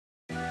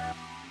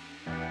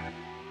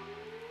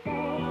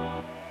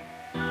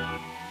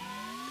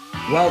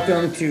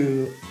Welcome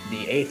to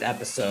the 8th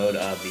episode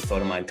of the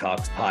Photomind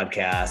Talks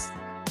podcast.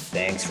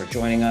 Thanks for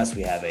joining us.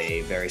 We have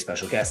a very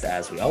special guest,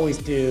 as we always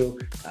do.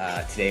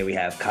 Today we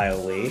have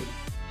Kyle Lee.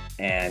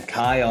 And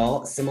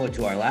Kyle, similar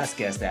to our last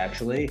guest,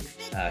 actually,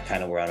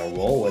 kind of we're on a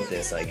roll with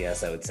this, I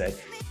guess I would say,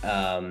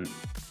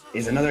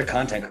 is another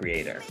content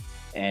creator.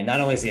 And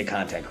not only is he a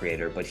content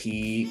creator, but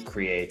he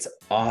creates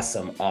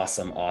awesome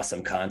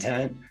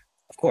content,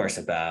 of course,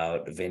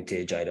 about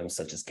vintage items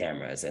such as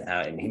cameras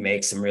and he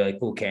makes some really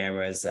cool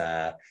cameras.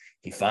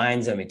 He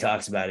finds them, he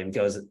talks about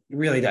it,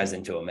 really dives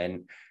into them.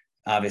 And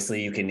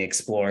obviously you can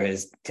explore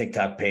his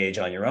TikTok page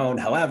on your own.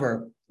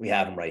 However, we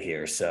have him right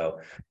here. So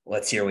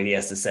let's hear what he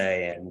has to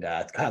say. And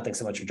Kyle, thanks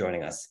so much for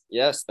joining us.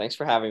 Yes, thanks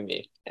for having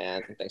me.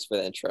 And thanks for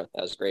the intro.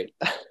 That was great.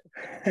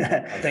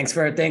 Thanks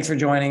for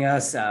joining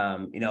us.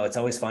 It's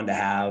always fun to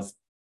have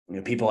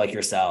people like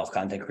yourself,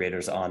 content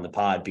creators, on the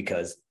pod,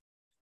 because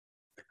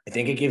I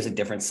think it gives a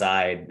different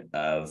side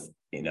of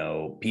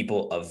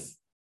people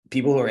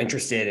who are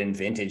interested in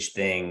vintage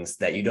things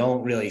that you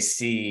don't really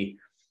see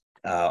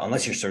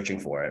unless you're searching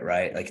for it,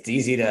 right? Like, it's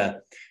easy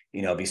to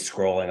be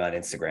scrolling on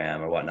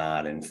Instagram or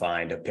whatnot and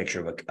find a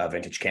picture of a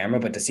vintage camera,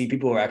 but to see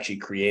people who are actually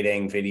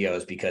creating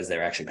videos because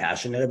they're actually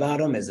passionate about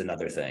them is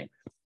another thing.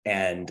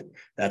 And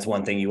that's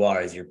one thing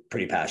is you're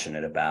pretty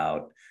passionate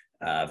about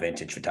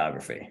vintage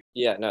photography.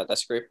 Yeah, no,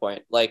 that's a great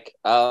point.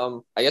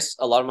 I guess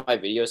a lot of my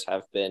videos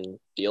have been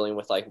dealing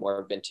with like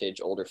more vintage,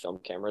 older film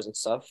cameras and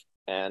stuff.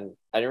 And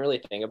I didn't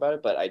really think about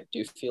it, but I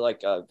do feel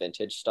like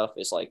vintage stuff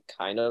is like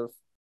kind of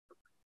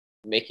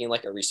making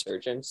like a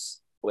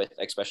resurgence with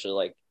especially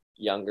like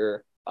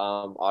younger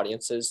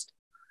audiences.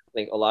 I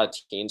think a lot of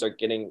teens are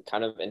getting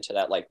kind of into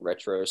that like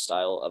retro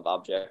style of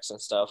objects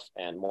and stuff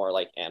and more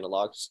like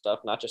analog stuff,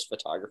 not just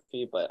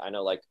photography, but I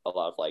know like a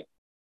lot of like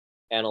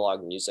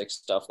analog music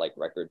stuff like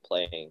record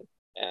playing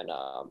and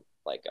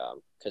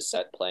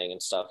cassette playing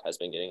and stuff has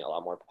been getting a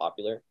lot more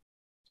popular.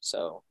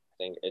 So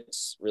I think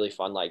it's really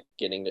fun like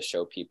getting to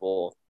show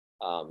people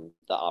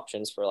the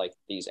options for like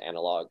these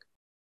analog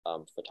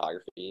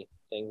photography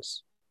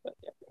things. But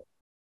yeah.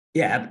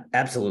 Yeah,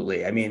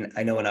 absolutely. I mean,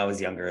 I know when I was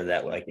younger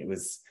that like it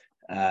was,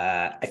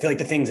 I feel like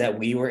the things that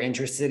we were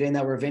interested in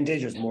that were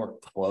vintage was more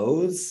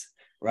clothes,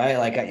 right?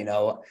 Like,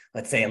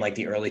 let's say in like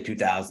the early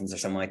 2000s or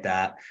something like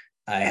that.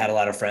 I had a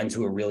lot of friends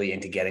who were really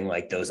into getting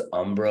like those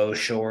Umbro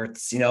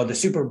shorts, the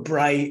super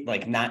bright,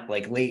 like not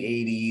like late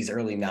 80s,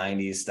 early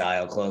 90s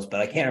style clothes. But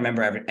I can't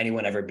remember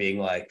anyone ever being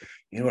like,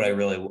 what I'd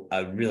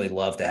really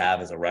love to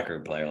have as a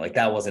record player. Like,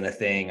 that wasn't a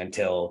thing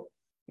until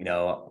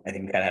I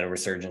think we kind of had a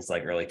resurgence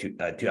like early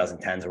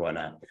 2010s or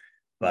whatnot.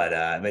 But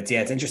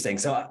yeah, it's interesting.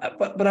 So,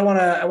 but I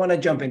want to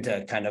jump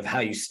into kind of how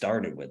you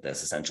started with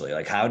this essentially.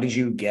 Like, how did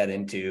you get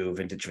into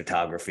vintage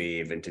photography,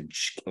 and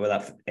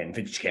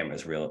vintage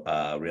cameras,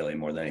 really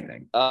more than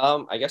anything?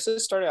 I guess it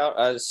started out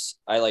as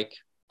I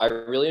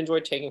really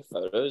enjoyed taking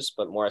photos,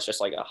 but more as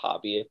just like a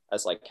hobby,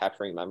 as like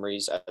capturing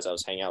memories as I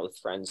was hanging out with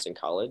friends in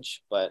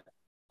college. But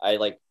I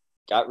like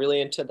got really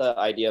into the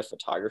idea of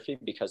photography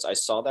because I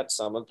saw that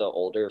some of the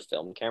older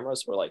film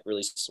cameras were like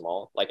really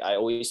small. Like, I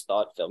always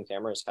thought film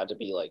cameras had to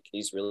be like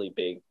these really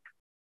big,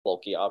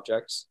 bulky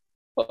objects.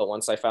 But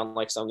once I found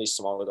like some of these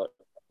smaller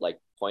like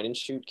point and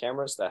shoot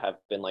cameras that have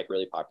been like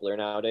really popular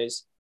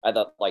nowadays, I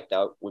thought like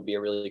that would be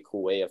a really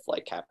cool way of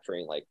like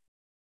capturing like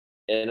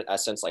in a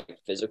sense like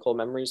physical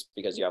memories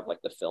because you have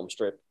like the film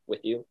strip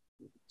with you.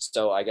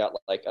 So I got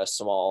like a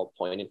small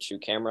point and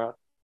shoot camera,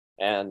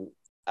 and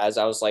as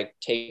I was like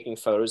taking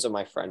photos of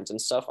my friends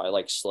and stuff, I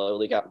like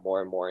slowly got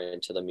more and more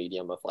into the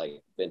medium of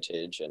like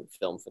vintage and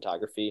film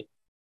photography.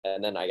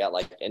 And then I got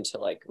like into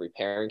like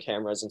repairing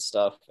cameras and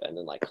stuff and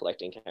then like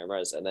collecting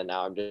cameras. And then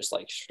now I'm just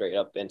like straight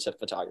up into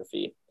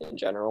photography in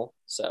general.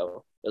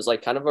 So it was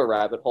like kind of a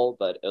rabbit hole,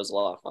 but it was a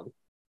lot of fun.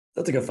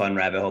 That's like a fun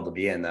rabbit hole to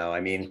be in, though.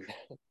 I mean,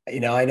 I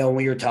know when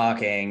we were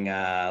talking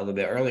a little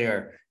bit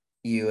earlier,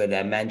 you had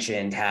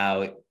mentioned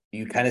how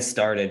you kind of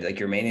started like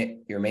your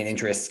main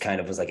interest kind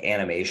of was like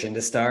animation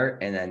to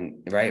start, and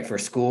then right for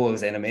school it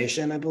was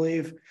animation, I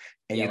believe,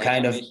 and Yeah, you like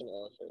kind of animation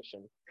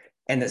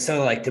illustration.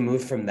 so like to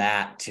move from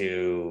that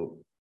to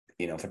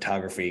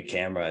photography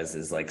cameras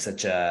is like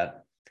such a,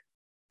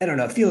 I don't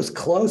know, it feels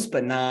close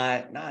but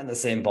not in the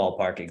same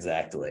ballpark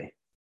exactly.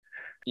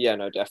 Yeah,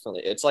 no,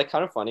 definitely. It's like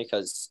kind of funny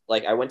because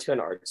like I went to an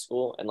art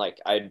school and like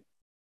I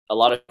a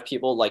lot of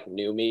people like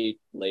knew me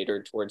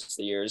later towards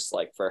the years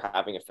like for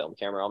having a film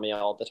camera on me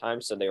all the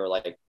time. So they were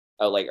like,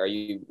 "Oh, like are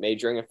you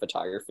majoring in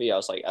photography?" I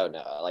was like, "Oh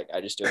no, like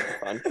I just do it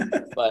for fun."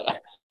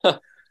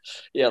 But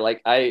yeah,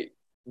 like I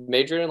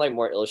majored in like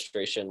more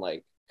illustration,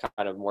 like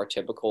kind of more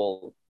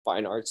typical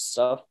fine arts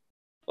stuff.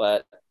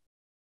 But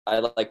I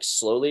like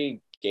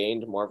slowly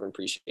gained more of an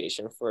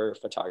appreciation for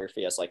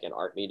photography as like an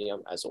art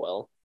medium as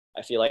well.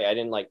 I feel like I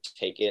didn't like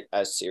take it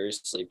as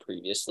seriously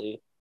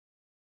previously.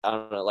 I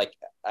don't know, like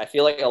I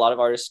feel like a lot of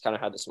artists kind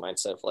of have this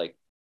mindset of like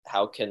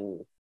how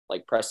can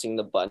like pressing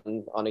the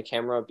button on a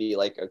camera be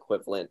like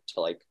equivalent to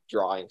like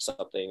drawing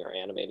something or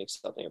animating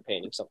something or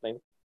painting something.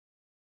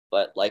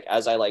 But like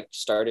as I like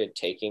started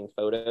taking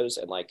photos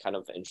and like kind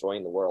of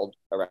enjoying the world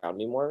around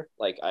me more,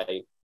 like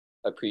I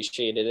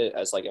appreciated it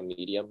as like a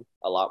medium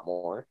a lot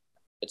more.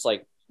 It's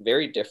like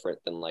very different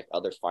than like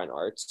other fine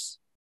arts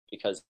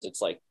because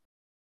it's like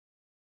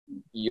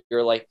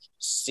you're like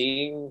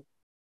seeing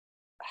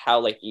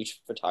how like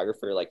each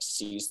photographer like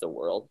sees the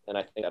world, and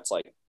I think that's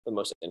like the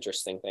most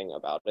interesting thing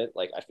about it.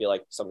 Like I feel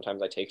like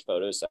sometimes I take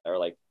photos that are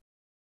like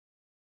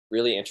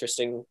really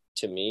interesting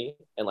to me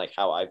and like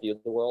how I view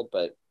the world,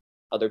 but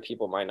other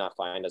people might not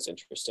find as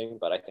interesting,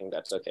 but I think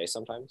that's okay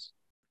sometimes.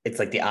 It's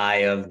like the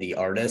eye of the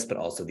artist, but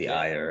also the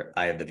Yeah.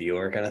 eye of the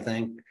viewer kind of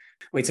thing.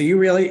 Wait, so you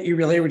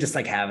really were just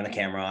like having a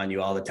camera on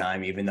you all the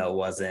time, even though it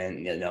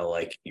wasn't,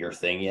 like your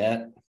thing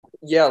yet?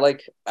 Yeah,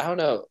 like I don't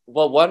know.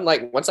 Well, one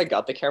like once I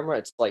got the camera,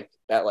 it's like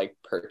that like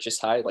purchase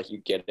high, like you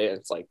get it,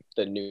 it's like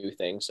the new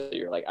thing. So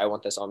you're like, I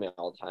want this on me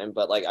all the time.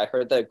 But like I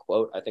heard that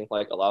quote, I think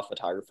like a lot of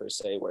photographers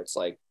say where it's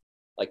like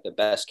the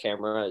best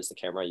camera is the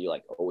camera you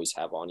like always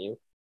have on you.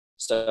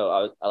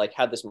 So I like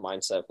had this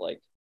mindset of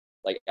like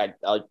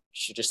I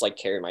should just like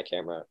carry my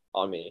camera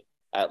on me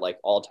at like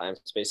all times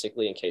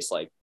basically in case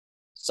like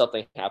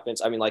something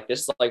happens. I mean like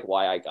this is like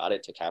why I got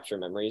it to capture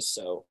memories.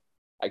 So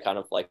I kind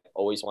of like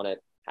always want to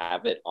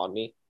have it on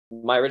me.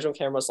 My original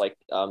camera was like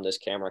this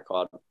camera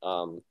called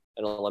an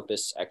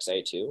Olympus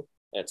XA2,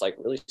 and it's like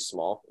really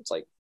small. It's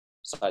like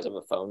size of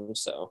a phone.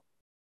 So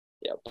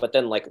yeah, but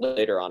then like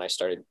later on, I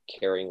started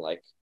carrying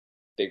like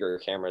bigger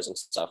cameras and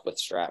stuff with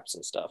straps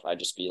and stuff. I'd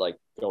just be like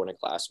going to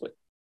class with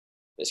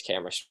this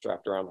camera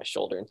strapped around my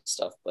shoulder and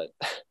stuff. But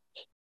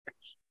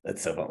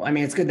That's so fun. I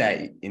mean, it's good that,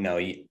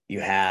 you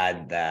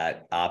had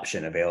that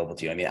option available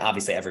to you. I mean,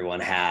 obviously everyone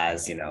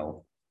has,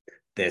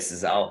 this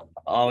is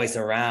always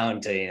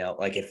around to,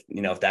 like if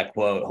that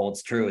quote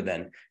holds true,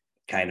 then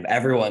kind of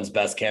everyone's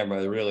best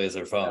camera really is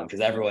their phone because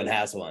everyone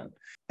has one.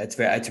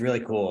 It's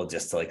really cool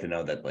just to like to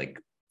know that like,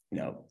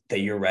 that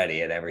you're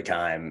ready at every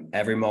time,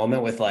 every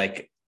moment with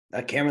like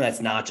a camera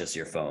that's not just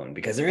your phone,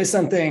 because there is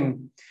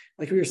something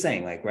like we were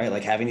saying, like, right,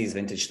 like having these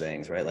vintage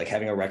things, right? Like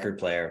having a record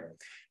player.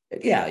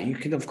 Yeah,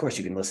 of course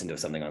you can listen to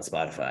something on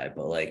Spotify,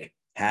 but like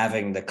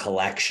having the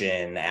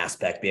collection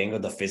aspect, being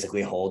able to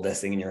physically hold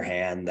this thing in your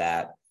hand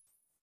that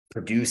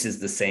produces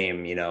the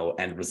same,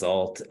 end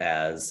result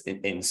as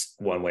in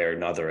one way or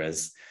another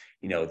as,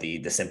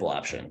 the simple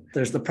option.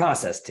 There's the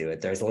process to it.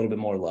 There's a little bit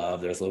more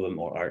love. There's a little bit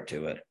more art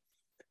to it.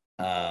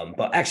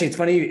 But actually, it's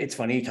funny. It's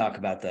funny you talk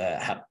about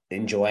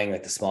enjoying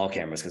like the small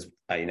cameras because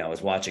I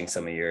was watching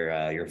some of your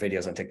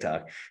videos on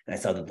TikTok and I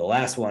saw that the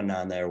last one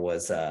on there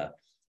was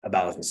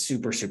about like a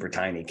super super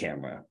tiny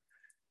camera.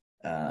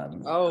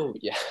 oh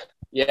yeah,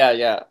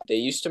 yeah. They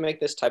used to make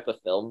this type of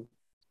film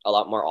a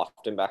lot more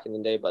often back in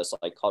the day, but it's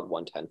like called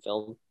 110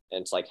 film,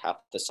 and it's like half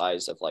the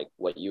size of like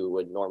what you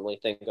would normally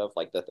think of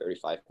like the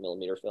 35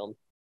 millimeter film.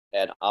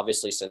 And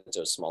obviously, since it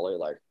was smaller,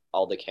 like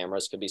all the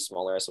cameras could be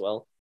smaller as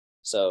well.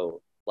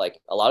 So like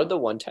a lot of the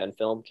 110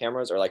 film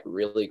cameras are like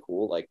really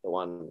cool, like the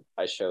one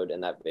I showed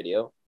in that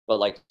video. But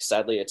like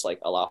sadly, it's like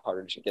a lot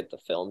harder to get the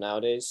film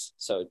nowadays.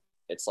 So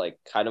it's like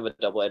kind of a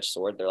double-edged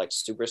sword. They're like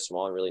super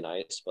small and really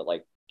nice, but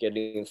like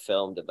getting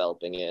film,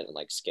 developing it, and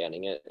like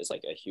scanning it is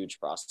like a huge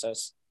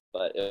process.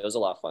 But it was a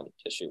lot of fun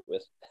to shoot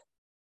with.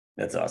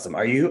 That's awesome.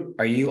 Are you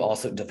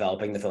also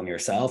developing the film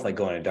yourself, like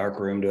going in a dark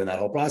room, doing that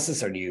whole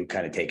process, or do you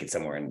kind of take it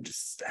somewhere and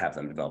just have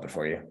them develop it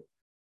for you?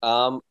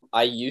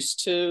 I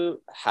used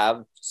to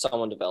have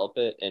someone develop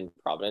it in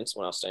Providence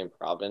when I was staying in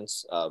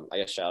Providence. I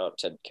guess shout out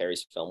to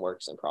Carrie's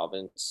Filmworks in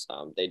Providence.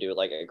 They do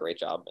like a great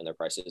job and their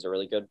prices are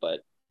really good.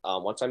 But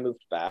once I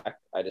moved back,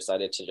 I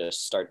decided to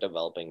just start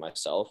developing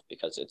myself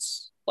because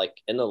it's like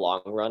in the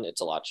long run,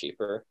 it's a lot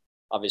cheaper.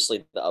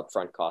 Obviously, the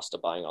upfront cost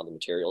of buying all the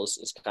materials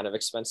is kind of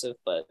expensive,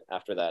 but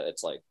after that,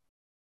 it's like,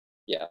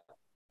 yeah,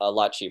 a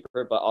lot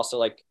cheaper. But also,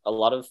 like a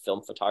lot of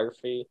film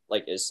photography,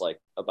 like is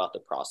like about the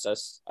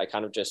process. I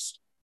kind of just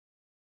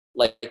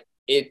like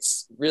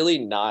it's really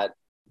not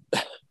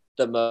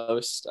the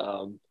most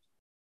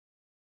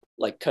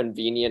like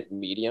convenient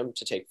medium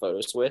to take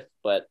photos with,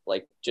 but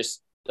like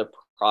just the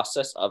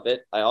process of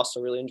it I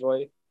also really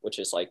enjoy, which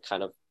is like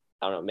kind of,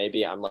 I don't know,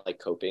 maybe I'm like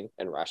coping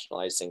and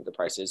rationalizing the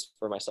prices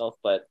for myself,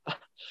 but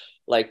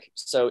like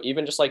so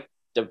even just like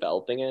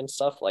developing it and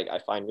stuff, like I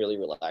find really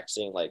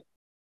relaxing, like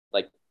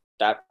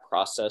that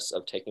process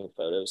of taking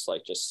photos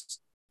like just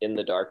in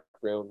the dark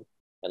room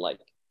and like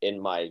in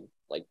my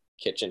like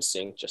kitchen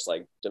sink, just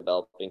like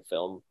developing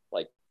film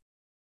like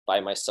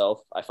by myself,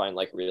 I find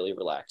like really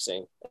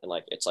relaxing, and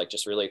like it's like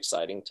just really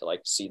exciting to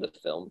like see the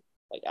film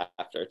like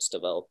after it's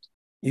developed.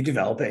 You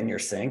develop it in your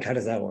sink. How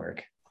does that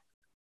work?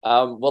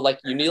 Well, like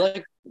you need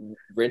like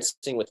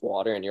rinsing with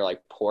water and you're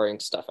like pouring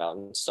stuff out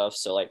and stuff.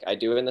 So like I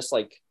do in this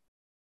like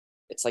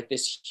it's like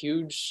this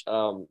huge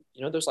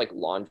there's like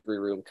laundry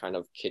room kind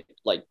of kit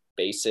like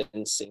basin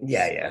Yeah, sinks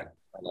yeah. like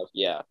kind of,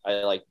 yeah,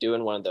 I like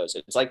doing one of those.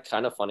 It's like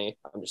kind of funny.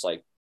 I'm just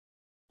like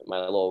my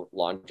little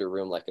laundry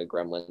room like a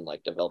gremlin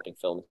like developing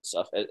film and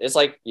stuff. It's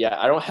like, yeah,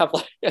 I don't have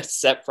like a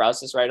set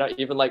process right now.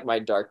 Even like my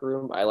dark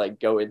room, I like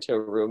go into a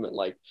room and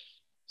like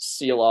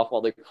seal off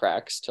all the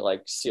cracks to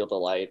like seal the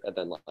light, and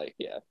then like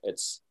yeah,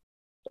 it's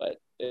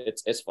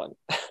fun.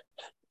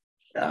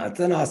 It's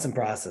an awesome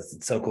process.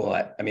 It's so cool.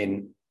 I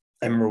mean,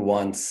 I remember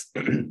once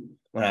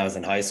when I was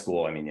in high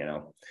school, I mean,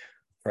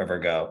 forever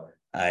ago,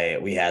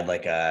 we had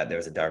like there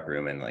was a dark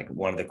room, and like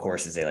one of the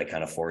courses they like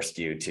kind of forced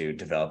you to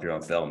develop your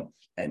own film,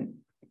 and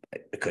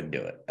I couldn't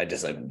do it. I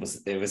just like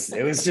it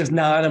was just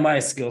not in my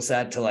skill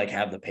set to like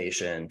have the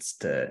patience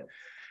to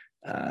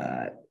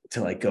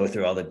like go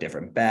through all the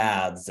different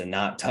baths and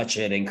not touch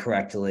it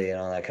incorrectly and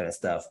all that kind of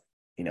stuff.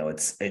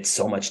 It's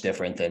so much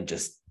different than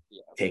just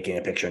taking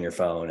a picture on your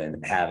phone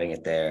and having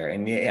it there.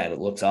 And yeah, it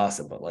looks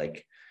awesome, but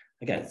like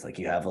again, it's like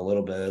you have a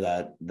little bit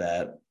of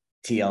that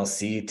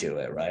TLC to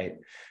it, right?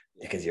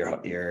 Because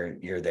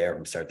you're there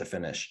from start to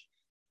finish.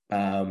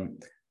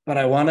 But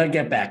I want to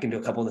get back into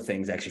a couple of the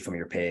things actually from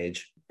your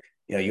page.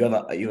 You have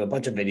a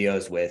bunch of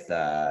videos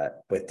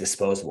with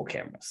disposable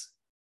cameras.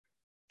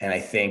 And I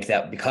think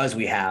that because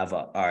we have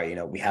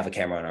we have a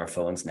camera on our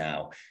phones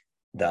now,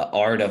 the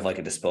art of like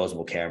a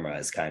disposable camera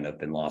has kind of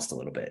been lost a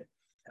little bit.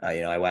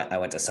 I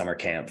went to summer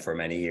camp for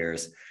many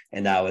years,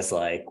 and that was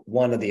like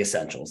one of the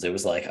essentials. It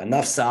was like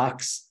enough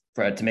socks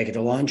to make it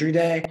to laundry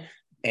day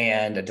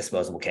and a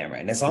disposable camera.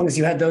 And as long as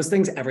you had those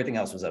things, everything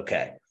else was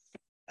okay.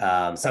 So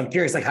I'm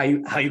curious, like how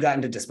you got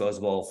into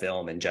disposable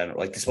film in general,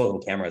 like disposable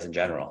cameras in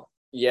general.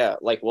 Yeah,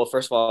 like, well,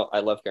 first of all,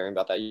 I love hearing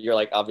about that. You're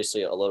like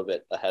obviously a little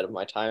bit ahead of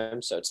my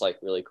time, so it's like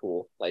really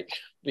cool. Like,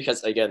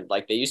 because again,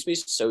 like they used to be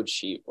so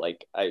cheap.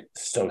 Like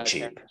So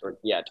cheap.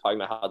 Yeah,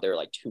 talking about how they're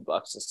like $2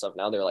 and stuff.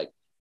 Now they're like,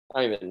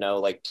 I don't even know,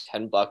 like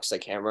 $10 a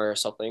camera or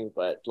something.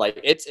 But like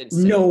it's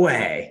insane. No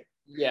way.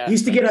 Yeah.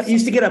 Used to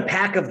get a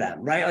pack of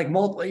them, right? Like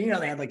multiple,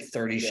 they had like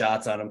 30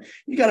 shots on them.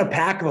 You got a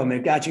pack of them,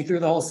 it got you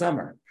through the whole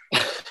summer.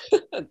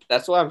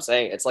 That's what I'm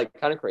saying. It's like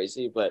kind of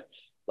crazy, but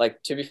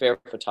like to be fair,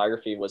 film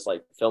photography was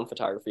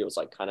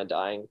like kind of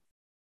dying,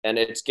 and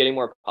it's getting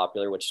more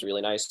popular, which is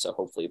really nice. So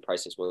hopefully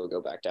prices will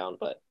go back down.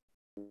 But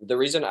the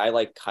reason I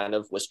like kind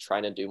of was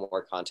trying to do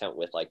more content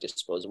with like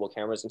disposable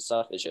cameras and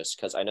stuff is just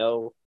because I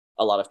know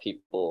a lot of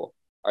people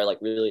are like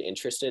really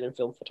interested in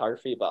film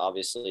photography, but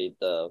obviously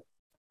the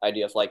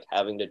idea of like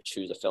having to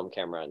choose a film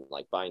camera and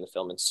like buying the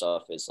film and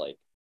stuff is like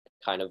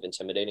kind of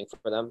intimidating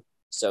for them.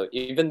 So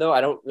even though I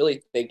don't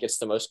really think it's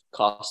the most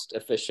cost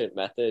efficient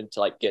method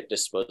to like get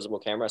disposable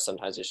camera,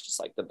 sometimes it's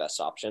just like the best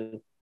option.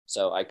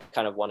 So I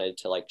kind of wanted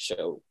to like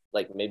show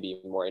like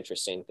maybe more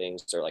interesting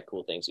things or like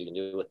cool things you can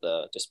do with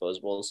the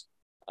disposables.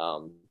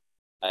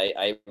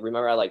 I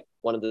remember I like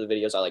one of the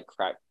videos I like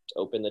cracked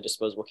open the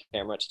disposable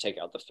camera to take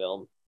out the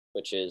film,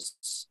 which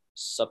is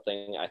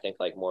something I think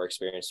like more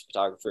experienced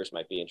photographers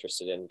might be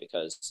interested in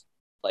because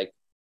like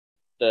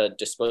the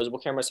disposable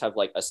cameras have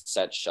like a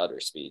set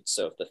shutter speed.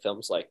 So if the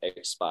film's like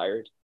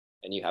expired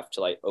and you have to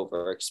like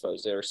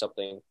overexpose it or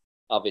something,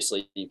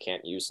 obviously you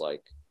can't use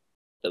like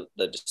the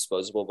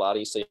disposable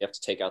body. So you have to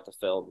take out the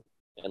film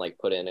and like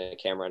put in a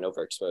camera and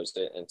overexpose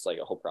it. And it's like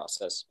a whole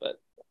process. But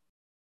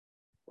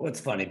well, it's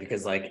funny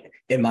because like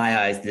in my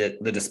eyes,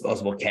 the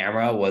disposable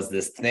camera was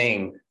this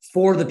thing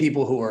for the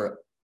people who were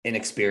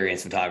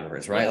inexperienced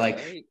photographers, right? Yeah, like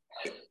right.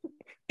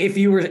 if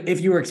you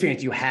were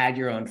experienced, you had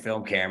your own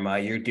film camera,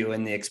 you're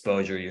doing the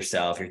exposure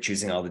yourself, you're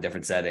choosing all the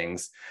different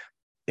settings.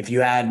 If you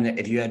had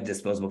a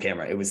disposable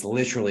camera, it was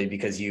literally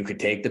because you could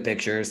take the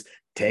pictures,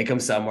 take them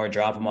somewhere,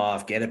 drop them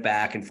off, get it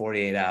back in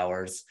 48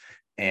 hours.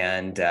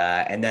 And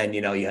then,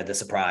 you had the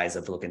surprise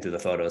of looking through the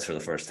photos for the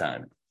first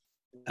time.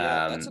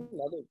 Yeah, that's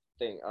another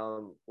thing.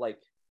 Like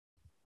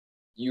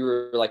you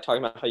were like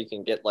talking about how you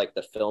can get like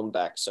the film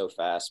back so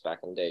fast back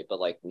in the day, but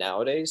like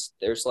nowadays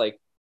there's like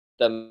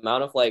the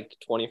amount of like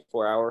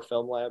 24-hour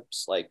film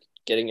labs, like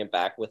getting it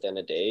back within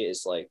a day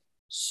is like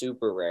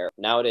super rare.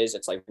 Nowadays,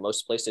 it's like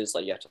most places,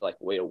 like you have to like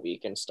wait a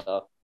week and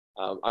stuff.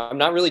 I'm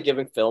not really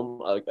giving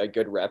film a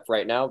good rep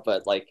right now,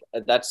 but like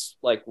that's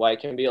like why it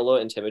can be a little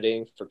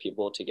intimidating for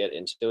people to get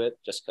into it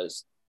just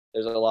because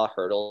there's a lot of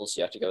hurdles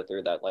you have to go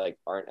through that like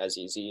aren't as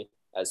easy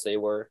as they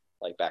were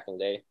like back in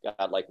the day.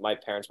 God, like my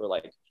parents were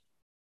like,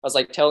 I was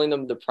like telling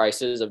them the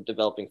prices of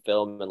developing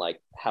film and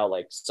like how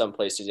like some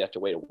places you have to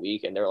wait a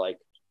week, and they're like,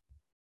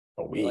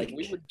 a week. Like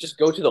we would just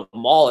go to the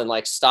mall and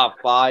like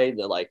stop by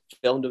the like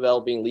film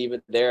developing, leave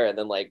it there, and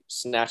then like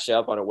snatch it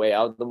up on our way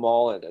out of the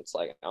mall. And it's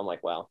like I'm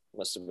like, wow,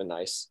 must have been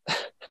nice.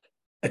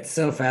 It's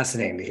so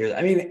fascinating to hear that.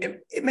 I mean,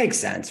 it makes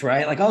sense,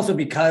 right? Like also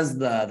because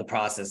the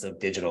process of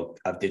digital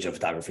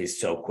photography is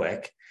so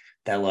quick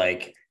that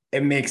like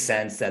it makes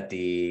sense that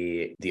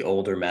the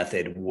older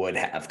method would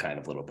have kind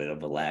of a little bit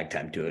of a lag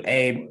time to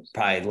it.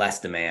 Probably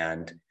less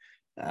demand,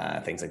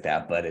 things like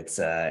that. But it's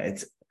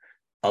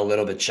a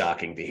little bit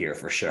shocking to hear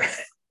for sure.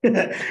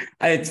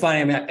 It's funny,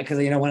 I mean, because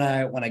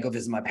when I go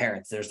visit my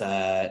parents, there's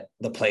the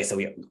place that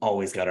we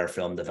always got our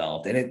film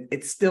developed, and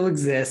it still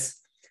exists.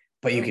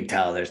 But you can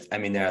tell there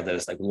are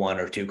those like one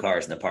or two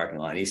cars in the parking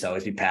lot. It used to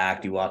always be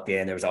packed. You walk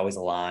in, there was always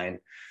a line.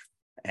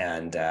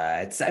 And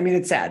it's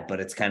sad, but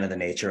it's kind of the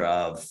nature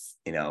of,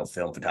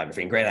 film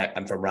photography. And granted,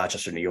 I'm from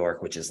Rochester, New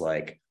York, which is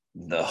like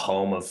the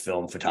home of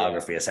film Yeah.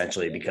 photography,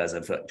 essentially because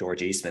of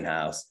George Eastman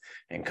House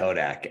and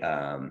Kodak.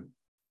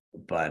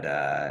 But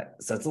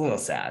so it's a little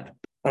sad.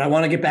 But I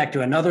want to get back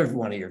to another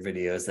one of your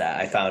videos that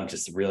I found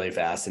just really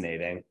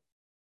fascinating.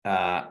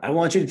 I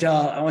want you to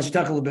talk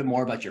a little bit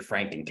more about your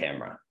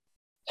FrankenCamera.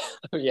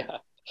 Yeah.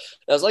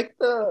 That was like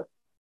the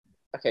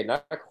okay,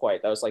 not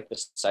quite. That was like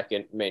the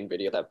second main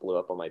video that blew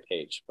up on my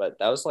page, but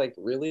that was like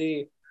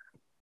really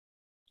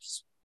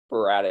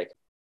sporadic.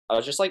 I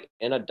was just like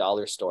in a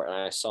dollar store and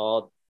I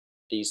saw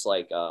these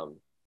like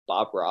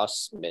Bob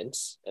Ross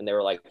mints and they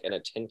were like in a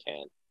tin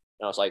can.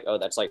 And I was like, oh,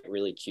 that's like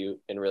really cute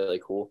and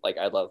really cool. Like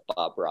I love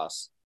Bob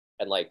Ross.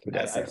 And like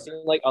That's I've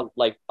seen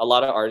like a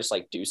lot of artists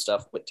like do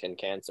stuff with tin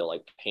cans. They'll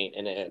like paint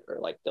in it or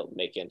like they'll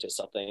make it into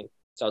something.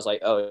 So I was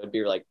like, oh, it'd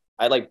be like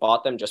I like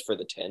bought them just for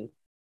the tin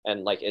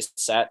and like it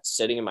sat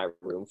sitting in my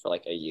room for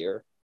like a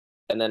year.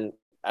 And then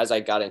as I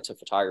got into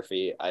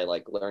photography, I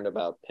like learned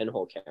about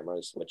pinhole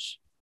cameras, which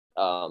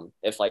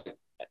if like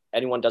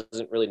anyone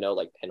doesn't really know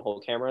like pinhole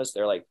cameras,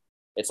 they're like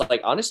it's like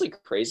honestly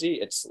crazy.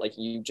 It's like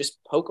you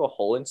just poke a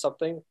hole in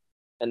something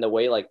and the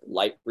way like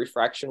light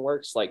refraction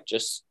works, like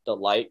just the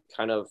light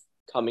kind of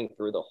coming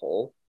through the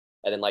hole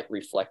and then like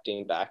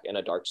reflecting back in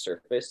a dark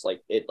surface,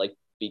 like it like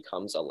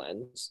becomes a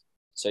lens.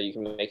 So you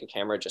can make a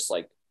camera just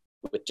like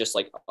with just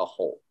like a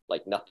hole,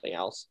 like nothing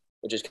else,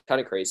 which is kind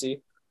of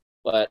crazy.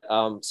 But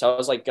so I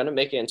was like gonna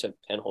make it into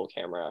pinhole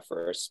camera at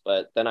first,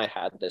 but then I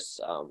had this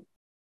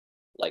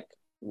like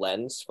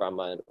lens from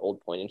an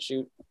old point and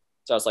shoot.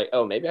 So I was like,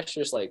 oh, maybe I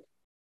should just like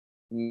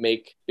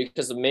make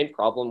because the main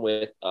problem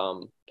with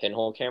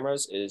pinhole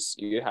cameras is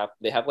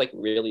they have like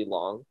really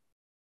long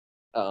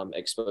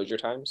exposure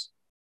times.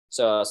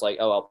 So I was like,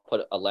 oh, I'll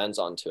put a lens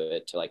onto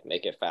it to like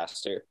make it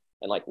faster.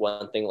 And like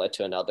one thing led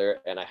to another,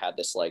 and I had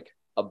this like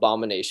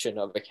abomination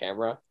of a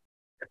camera.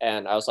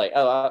 And I was like,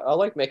 oh, I'll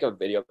like make a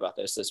video about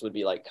this. This would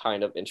be like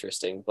kind of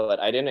interesting, but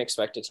I didn't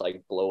expect it to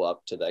like blow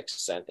up to the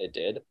extent it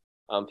did.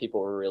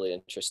 People were really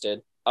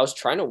interested. I was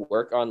trying to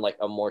work on like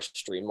a more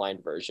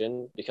streamlined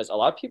version because a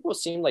lot of people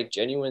seem like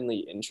genuinely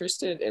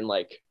interested in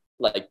like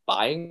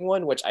buying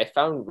one, which I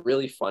found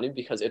really funny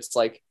because it's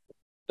like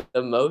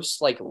the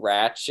most like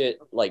ratchet,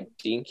 like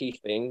dinky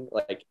thing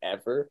like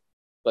ever.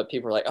 But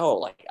people are like, oh,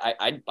 like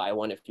I'd buy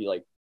one if you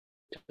like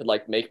could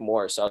like make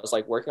more. So I was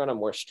like working on a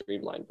more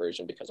streamlined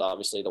version because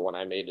obviously the one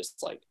I made is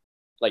like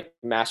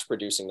mass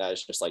producing that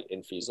is just like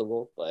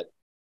infeasible. But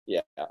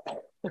yeah.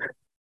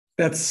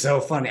 That's so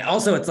funny.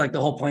 Also, it's like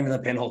the whole point of the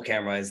pinhole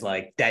camera is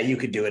like that you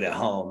could do it at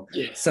home.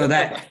 Yeah. So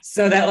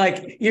that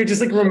like you're just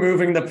like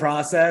removing the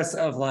process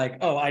of like,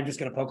 oh, I'm just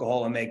gonna poke a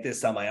hole and make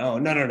this on my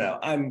own. No, no, no.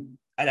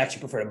 I'd actually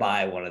prefer to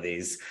buy one of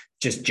these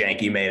just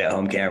janky made at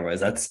home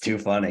cameras. That's too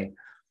funny.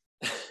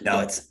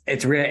 No,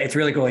 it's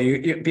really cool.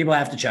 You people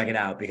have to check it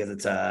out because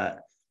it's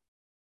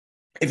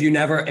if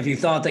you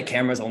thought that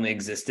cameras only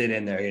existed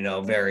in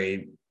their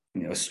very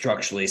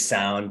structurally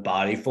sound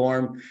body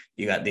form,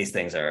 you got these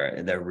things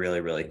they're really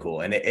really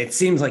cool, and it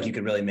seems like you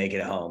could really make it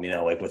at home,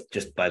 like with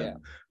just by Yeah.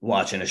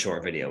 watching a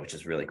short video, which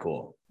is really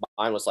cool.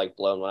 Mine was like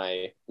blown when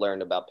I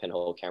learned about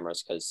pinhole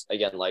cameras because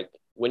again, like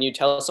when you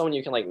tell someone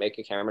you can like make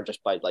a camera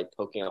just by like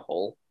poking a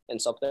hole in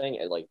something,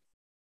 it like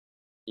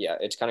yeah,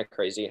 it's kind of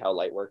crazy how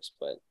light works,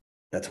 but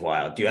That's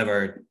wild. Do you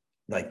ever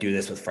like do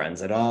this with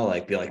friends at all?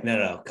 Like be like, no,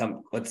 no, no,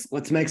 come,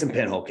 let's make some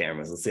pinhole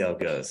cameras. Let's see how it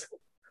goes.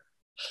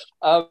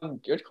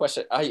 good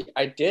question.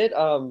 I did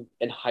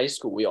in high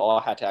school we all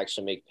had to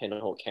actually make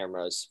pinhole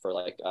cameras for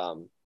like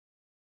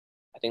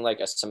I think like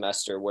a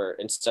semester where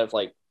instead of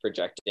like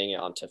projecting it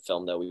onto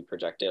film though we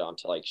project it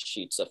onto like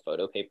sheets of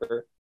photo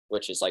paper,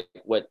 which is like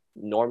what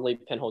normally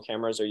pinhole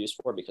cameras are used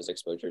for because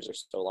exposures are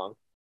so long.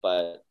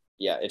 But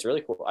yeah, it's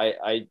really cool.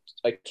 I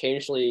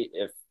occasionally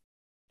if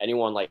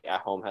anyone like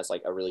at home has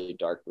like a really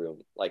dark room,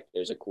 like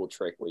there's a cool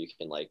trick where you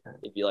can like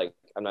if you like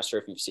I'm not sure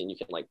if you've seen you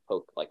can like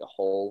poke like a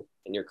hole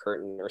in your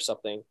curtain or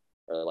something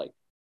or like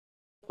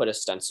put a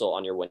stencil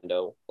on your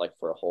window like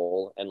for a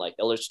hole and like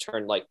it'll just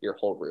turn like your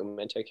whole room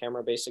into a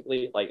camera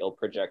basically like it'll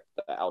project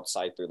the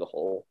outside through the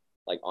hole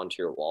like onto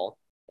your wall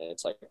and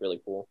it's like really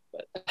cool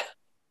but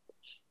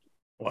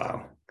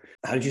Wow.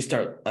 How did you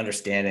start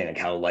understanding like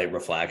how light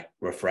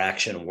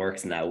refraction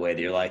works in that way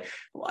that you're like,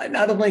 well,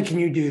 not only can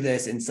you do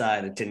this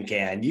inside a tin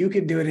can, you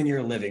could do it in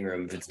your living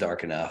room if it's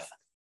dark enough.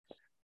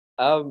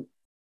 um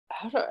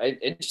how do I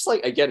it just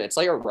like again it's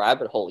like a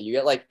rabbit hole you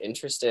get like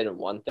interested in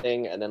one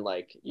thing and then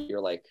like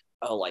you're like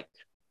oh like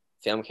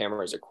film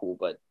cameras are cool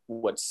but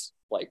what's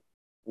like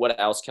what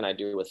else can I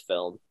do with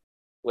film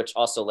which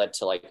also led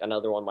to like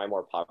another one of my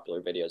more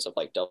popular videos of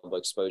like double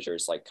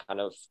exposures like kind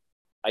of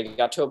I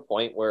got to a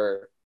point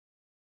where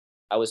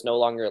I was no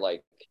longer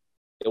like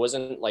it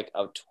wasn't like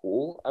a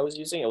tool I was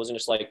using. It wasn't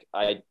just like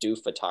I do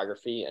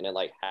photography and it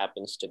like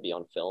happens to be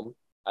on film.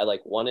 I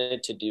like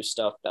wanted to do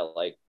stuff that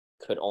like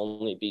could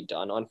only be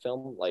done on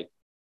film, like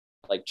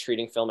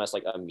treating film as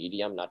like a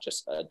medium, not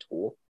just a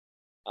tool.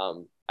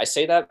 I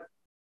say that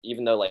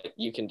even though like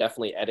you can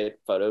definitely edit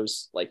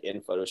photos like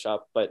in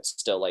Photoshop, but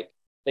still like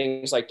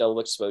things like double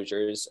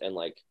exposures and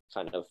like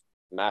kind of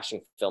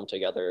mashing film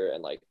together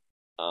and like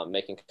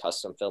making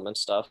custom film and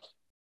stuff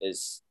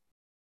is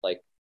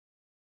like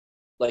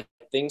like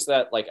things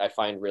that like I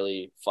find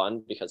really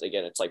fun because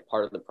again, it's like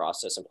part of the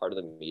process and part of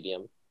the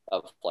medium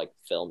of like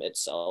film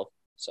itself.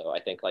 So I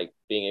think like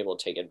being able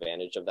to take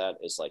advantage of that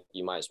is like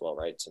you might as well,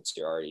 right? Since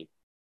you're already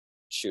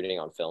shooting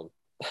on film.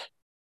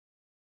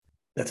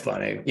 That's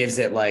funny. It gives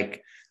it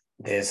like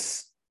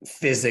this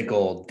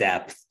physical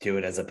depth to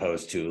it as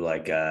opposed to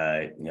like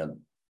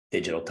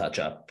digital touch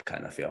up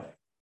kind of feel.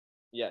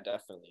 Yeah,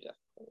 definitely. Yeah.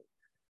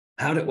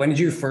 When did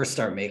you first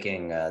start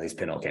making these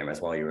pinhole cameras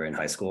while you were in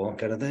high school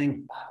kind of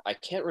thing? I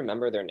can't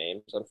remember their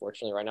names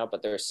unfortunately right now,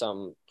 but there's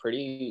some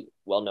pretty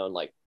well known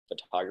like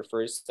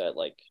photographers that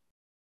like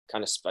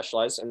kind of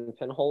specialize in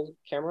pinhole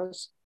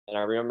cameras. And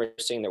I remember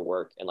seeing their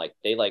work and like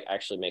they like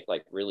actually make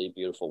like really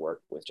beautiful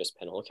work with just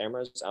pinhole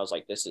cameras. I was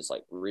like, this is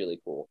like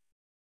really cool.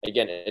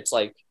 Again, it's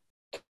like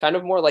kind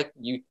of more like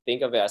you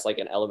think of it as like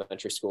an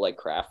elementary school like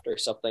craft or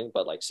something,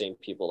 but like seeing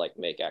people like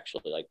make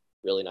actually like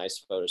really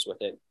nice photos with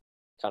it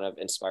kind of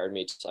inspired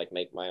me to like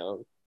make my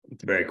own.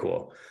 It's very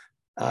cool.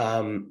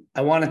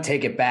 I want to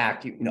take it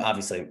back.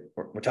 Obviously,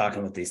 we're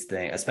talking with these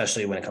things,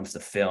 especially when it comes to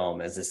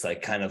film, as this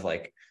like kind of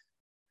like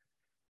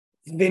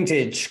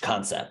vintage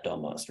concept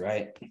almost,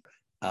 right?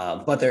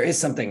 But there is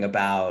something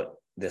about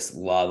this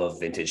love of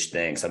vintage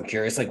things. So I'm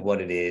curious, like,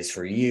 what it is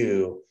for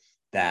you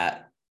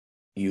that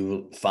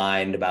you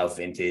find about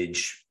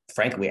vintage,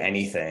 frankly,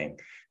 anything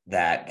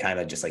that kind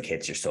of just like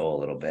hits your soul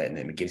a little bit, and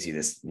it gives you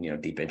this,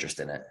 deep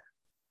interest in it.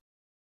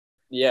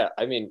 Yeah,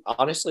 I mean,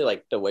 honestly,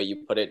 like the way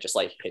you put it just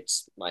like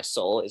hits my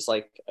soul is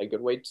like a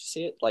good way to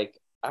see it. Like,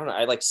 I don't know,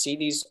 I like see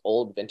these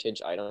old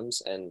vintage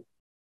items and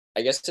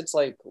I guess it's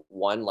like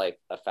one like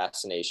a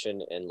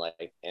fascination in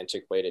like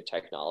antiquated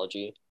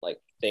technology,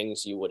 like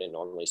things you wouldn't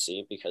normally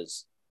see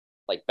because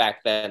like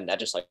back then that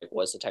just like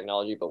was the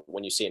technology, but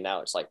when you see it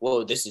now, it's like,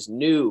 whoa, this is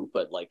new,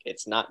 but like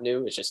it's not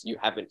new. It's just you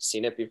haven't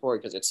seen it before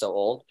because it's so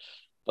old.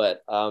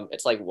 But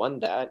it's like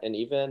one that and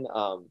even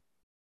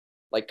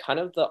like kind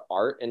of the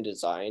art and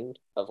design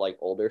of like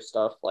older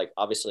stuff. Like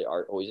obviously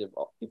art always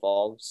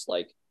evolves.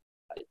 Like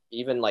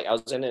even like I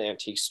was in an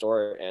antique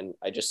store and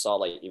I just saw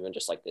like even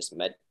just like this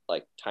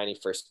like tiny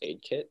first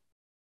aid kit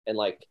and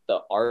like the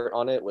art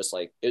on it was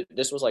like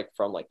this was like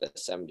from like the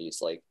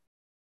 70s. Like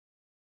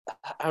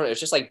I don't know,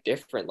 it's just like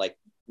different. Like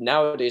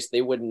nowadays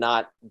they would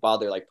not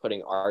bother like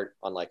putting art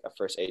on like a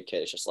first aid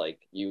kit. It's just like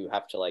you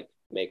have to like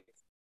make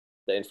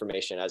the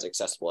information as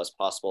accessible as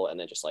possible and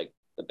then just like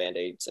the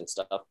band-aids and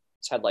stuff.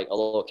 It's had like a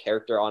little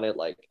character on it,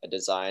 like a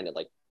design and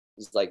like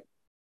it's like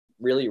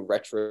really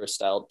retro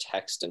styled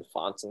text and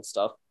fonts and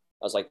stuff.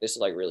 I was like, this is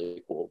like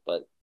really cool.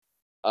 But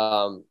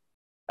um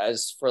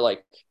as for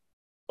like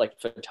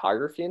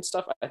photography and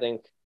stuff, I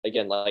think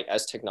again, like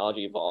as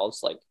technology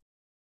evolves, like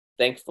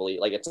thankfully,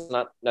 like it's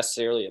not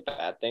necessarily a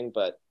bad thing,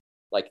 but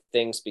like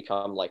things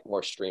become like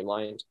more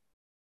streamlined.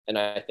 And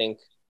I think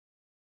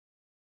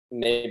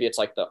maybe it's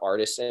like the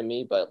artist in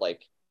me, but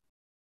like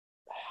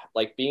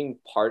being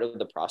part of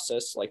the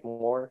process like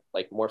more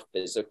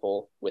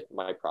physical with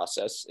my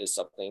process is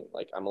something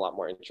like I'm a lot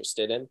more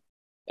interested in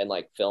and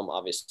like film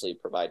obviously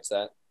provides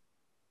that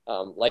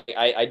like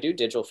I do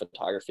digital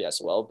photography as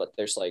well but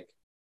there's like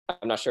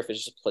I'm not sure if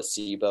it's just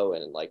placebo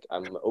and like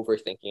I'm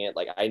overthinking it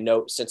like I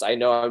know since I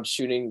know I'm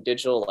shooting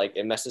digital like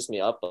it messes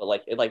me up but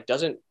like it like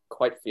doesn't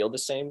quite feel the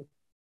same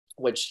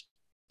which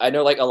I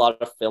know like a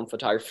lot of film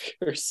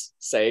photographers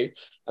say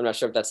I'm not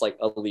sure if that's like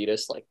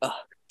elitist like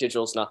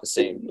digital's not the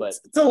same but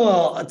It's a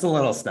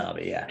little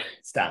snobby. Yeah.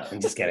 Stop. I'm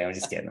just kidding.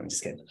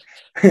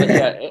 but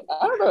yeah,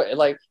 I don't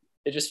know.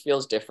 It just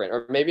feels different,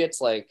 or maybe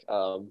it's like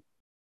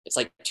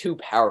too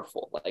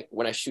powerful. Like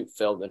when I shoot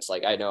film, it's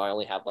like I know I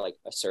only have like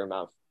a certain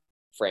amount of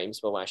frames,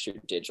 but when I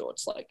shoot digital,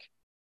 it's like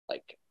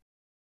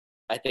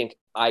I think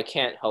I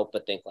can't help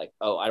but think like,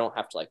 oh, I don't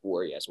have to like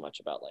worry as much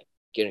about like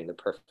getting the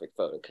perfect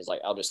photo because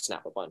like I'll just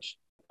snap a bunch.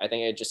 I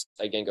think it just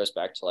again goes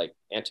back to like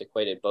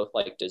antiquated, both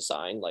like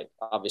design, like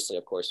obviously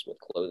of course with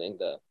clothing,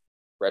 the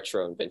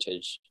retro and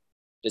vintage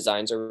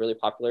designs are really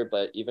popular,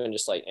 but even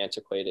just like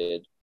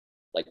antiquated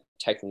like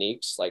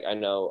techniques. Like I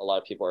know a lot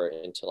of people are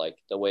into like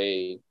the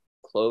way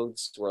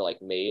clothes were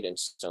like made and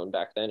sewn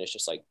back then. It's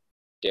just like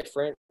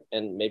different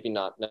and maybe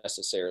not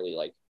necessarily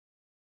like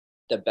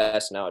the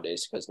best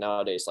nowadays because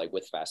nowadays like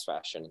with fast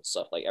fashion and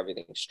stuff like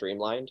everything's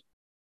streamlined.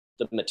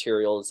 The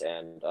materials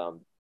and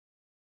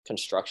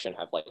construction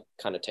have like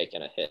kind of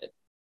taken a hit.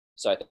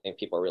 So I think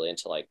people are really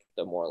into like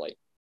the more like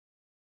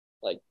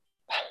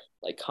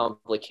like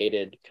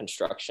complicated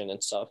construction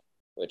and stuff,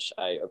 which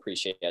I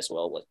appreciate as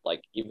well with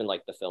like even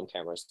like the film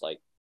cameras, like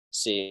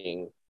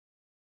seeing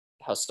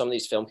how some of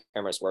these film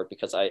cameras work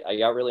because I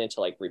got really into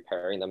like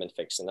repairing them and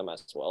fixing them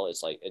as well.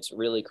 It's like it's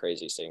really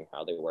crazy seeing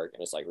how they work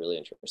and it's like really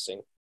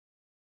interesting.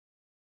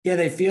 Yeah,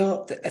 I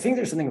think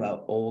there's something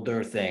about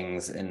older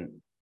things,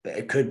 and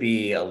it could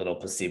be a little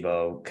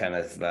placebo kind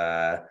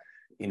of,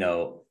 you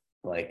know,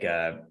 like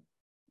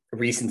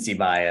recency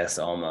bias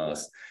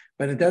almost.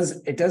 But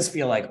it does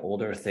feel like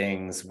older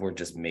things were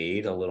just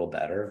made a little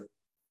better,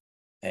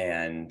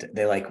 and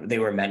they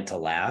were meant to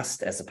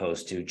last as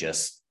opposed to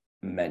just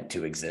meant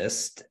to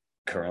exist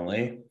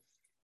currently.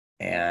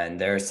 And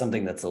there's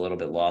something that's a little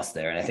bit lost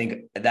there. And I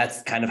think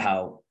that's kind of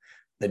how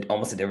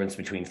almost the difference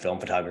between film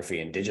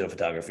photography and digital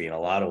photography in a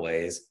lot of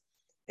ways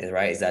is,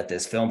 right, is that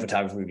this film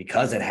photography,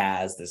 because it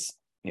has this,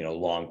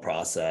 long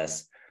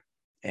process,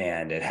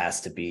 and it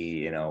has to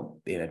be,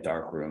 in a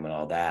dark room and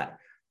all that,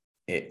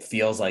 it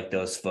feels like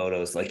those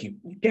photos, like you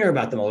care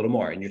about them a little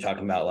more. And you're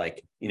talking about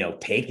like,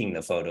 taking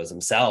the photos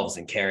themselves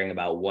and caring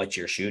about what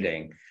you're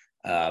shooting.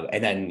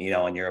 And then,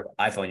 on your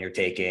iPhone, you're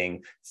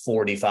taking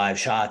 45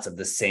 shots of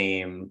the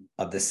same,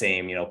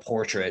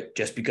 portrait,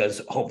 just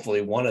because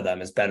hopefully one of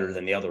them is better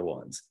than the other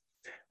ones.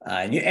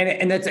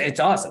 And that's, it's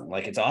awesome.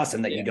 Like, it's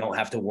awesome that you don't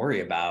have to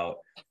worry about,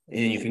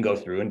 and you can go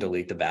through and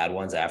delete the bad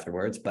ones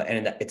afterwards,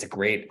 and it's a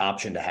great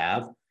option to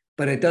have,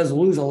 but it does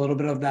lose a little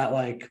bit of that,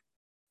 like,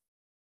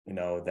 the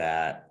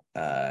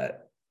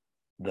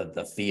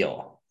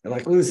feel. It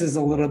like loses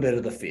a little bit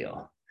of the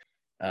feel.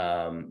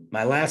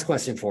 My last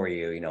question for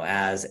you,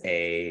 as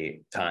a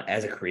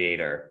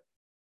creator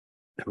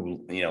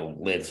who,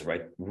 lives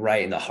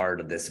right in the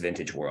heart of this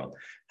vintage world,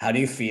 how do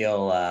you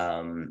feel,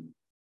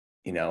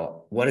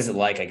 what is it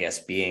like, I guess,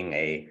 being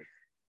a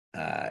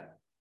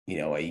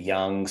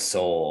young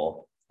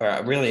soul,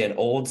 or really an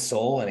old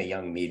soul in a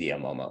young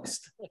medium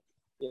almost?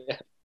 Yeah.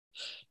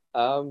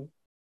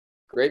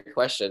 Great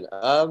question.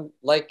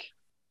 Like,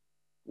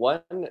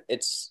 one,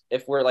 it's,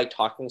 if we're like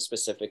talking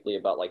specifically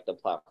about like the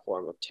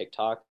platform of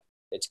TikTok,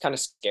 it's kind of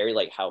scary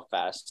like how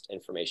fast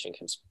information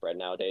can spread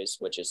nowadays,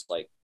 which is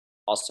like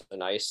also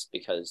nice,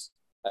 because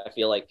I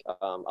feel like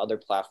other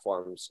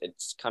platforms,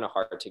 it's kind of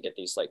hard to get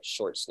these like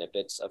short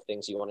snippets of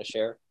things you want to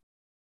share.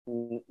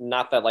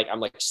 Not that like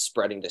I'm like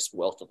spreading this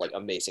wealth of like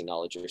amazing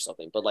knowledge or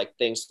something, but like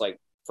things like,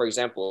 for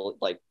example,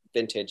 like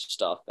vintage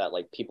stuff that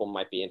like people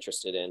might be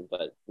interested in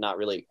but not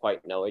really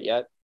quite know it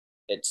yet.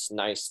 It's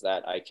nice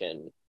that I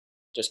can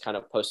just kind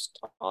of post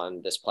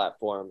on this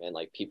platform, and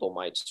like people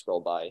might scroll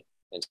by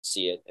and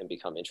see it and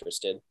become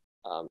interested.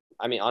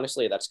 I mean,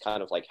 honestly, that's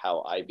kind of like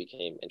how I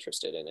became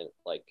interested in it.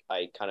 Like,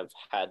 I kind of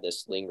had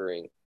this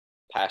lingering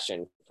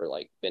passion for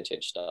like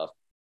vintage stuff,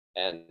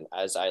 and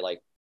as I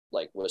like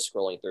was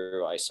scrolling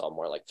through, I saw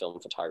more like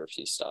film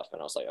photography stuff, and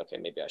I was like, okay,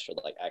 maybe I should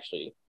like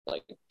actually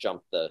like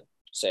jump the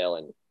sale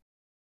and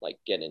like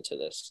get into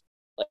this.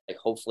 Like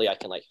hopefully I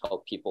can like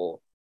help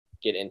people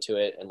get into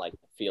it and like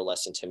feel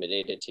less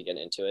intimidated to get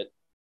into it.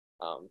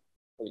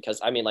 Because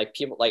I mean, like,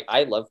 people, like,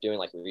 I love doing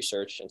like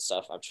research and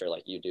stuff. I'm sure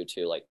like you do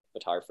too, like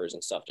photographers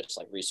and stuff, just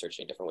like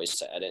researching different ways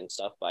to edit and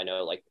stuff. But I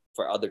know like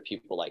for other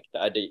people, like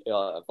the idea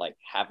of like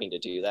having to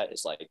do that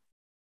is like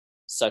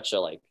such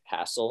a like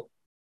hassle.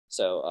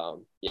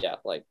 So yeah,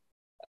 like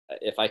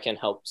if I can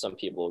help some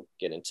people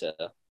get into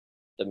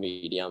the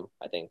medium,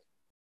 I think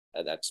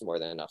that's more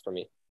than enough for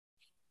me.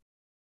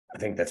 I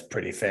think that's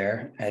pretty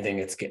fair. I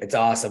think it's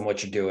awesome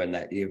what you're doing,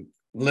 that you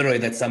literally,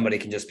 that somebody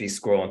can just be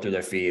scrolling through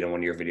their feed and one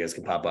of your videos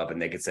can pop up and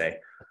they could say,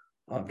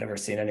 oh, I've never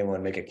seen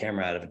anyone make a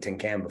camera out of a tin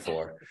can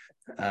before.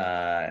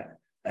 I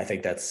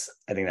think that's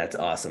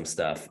awesome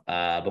stuff.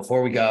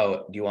 Before we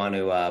go, do you want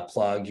to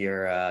plug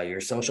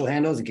your social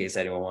handles in case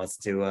anyone wants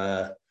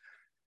to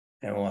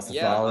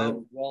Yeah,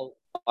 follow? well,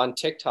 on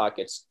TikTok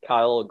it's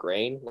Kyle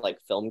Grain, like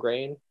film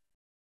grain.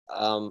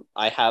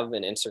 I have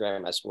an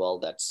Instagram as well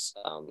that's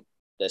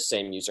the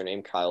same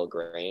username, Kyle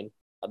Grain.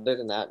 Other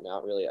than that,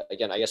 not really.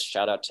 Again, I guess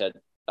shout out to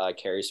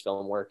Carrie's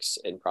Filmworks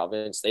in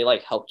Providence. They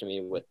like helped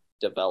me with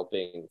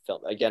developing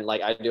film. Again,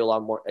 like I do a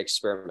lot more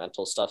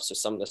experimental stuff. So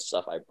some of the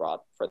stuff I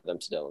brought for them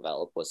to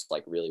develop was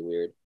like really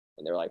weird.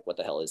 And they're like, what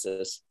the hell is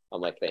this?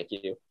 I'm like, thank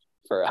you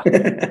for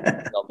helping.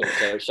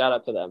 So shout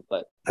out to them.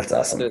 But That's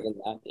awesome. other than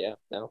that, yeah,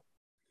 no.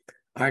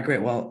 All right,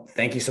 great. Well,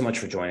 thank you so much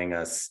for joining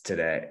us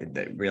today.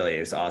 It really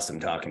is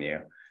awesome talking to you.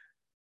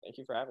 Thank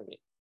you for having me.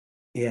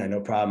 Yeah, no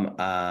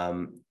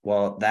problem.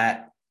 Well,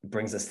 that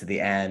brings us to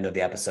the end of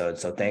the episode.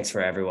 So thanks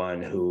for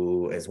everyone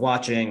who is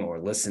watching or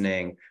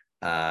listening.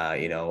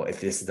 If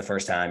this is the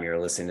first time you're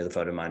listening to the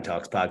Photo Mind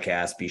Talks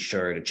podcast, be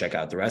sure to check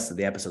out the rest of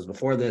the episodes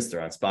before this.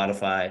 They're on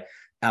Spotify,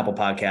 Apple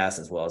Podcasts,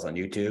 as well as on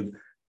YouTube.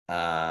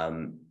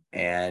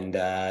 And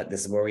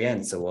this is where we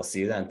end. So we'll see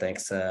you then.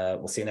 Thanks.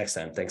 We'll see you next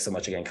time. Thanks so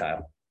much again,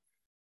 Kyle.